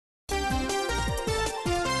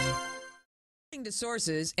According to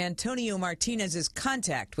sources, Antonio Martinez's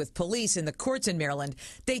contact with police in the courts in Maryland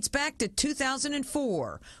dates back to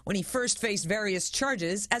 2004, when he first faced various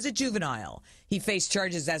charges as a juvenile. He faced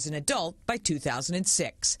charges as an adult by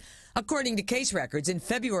 2006. According to case records, in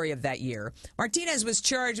February of that year, Martinez was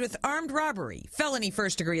charged with armed robbery, felony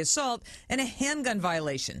first-degree assault, and a handgun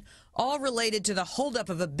violation, all related to the holdup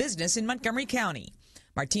of a business in Montgomery County.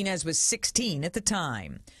 Martinez was 16 at the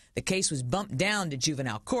time. The case was bumped down to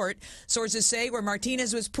juvenile court, sources say, where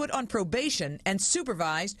Martinez was put on probation and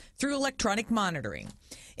supervised through electronic monitoring.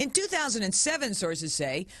 In 2007, sources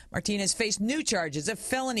say, Martinez faced new charges of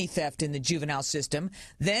felony theft in the juvenile system.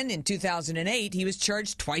 Then, in 2008, he was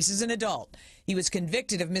charged twice as an adult. He was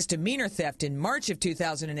convicted of misdemeanor theft in March of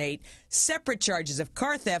 2008. Separate charges of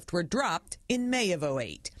car theft were dropped in May of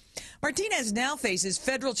 2008. Martinez now faces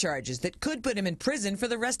federal charges that could put him in prison for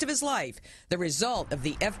the rest of his life, the result of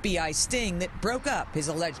the FBI sting that broke up his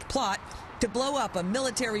alleged plot to blow up a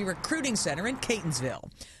military recruiting center in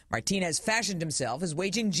Catonsville. Martinez fashioned himself as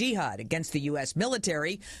waging jihad against the U.S.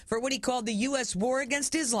 military for what he called the U.S. war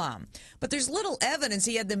against Islam. But there's little evidence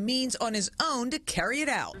he had the means on his own to carry it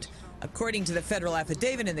out. According to the federal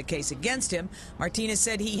affidavit in the case against him, Martinez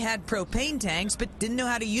said he had propane tanks but didn't know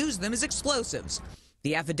how to use them as explosives.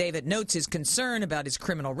 The affidavit notes his concern about his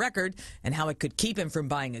criminal record and how it could keep him from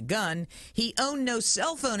buying a gun. He owned no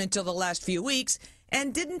cell phone until the last few weeks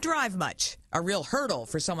and didn't drive much, a real hurdle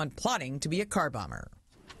for someone plotting to be a car bomber.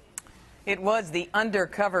 It was the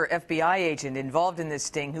undercover FBI agent involved in this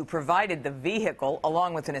sting who provided the vehicle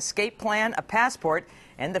along with an escape plan, a passport,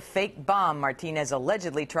 and the fake bomb Martinez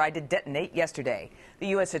allegedly tried to detonate yesterday. The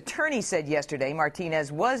U.S. attorney said yesterday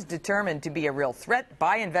Martinez was determined to be a real threat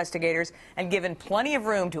by investigators and given plenty of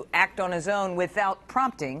room to act on his own without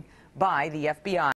prompting by the FBI.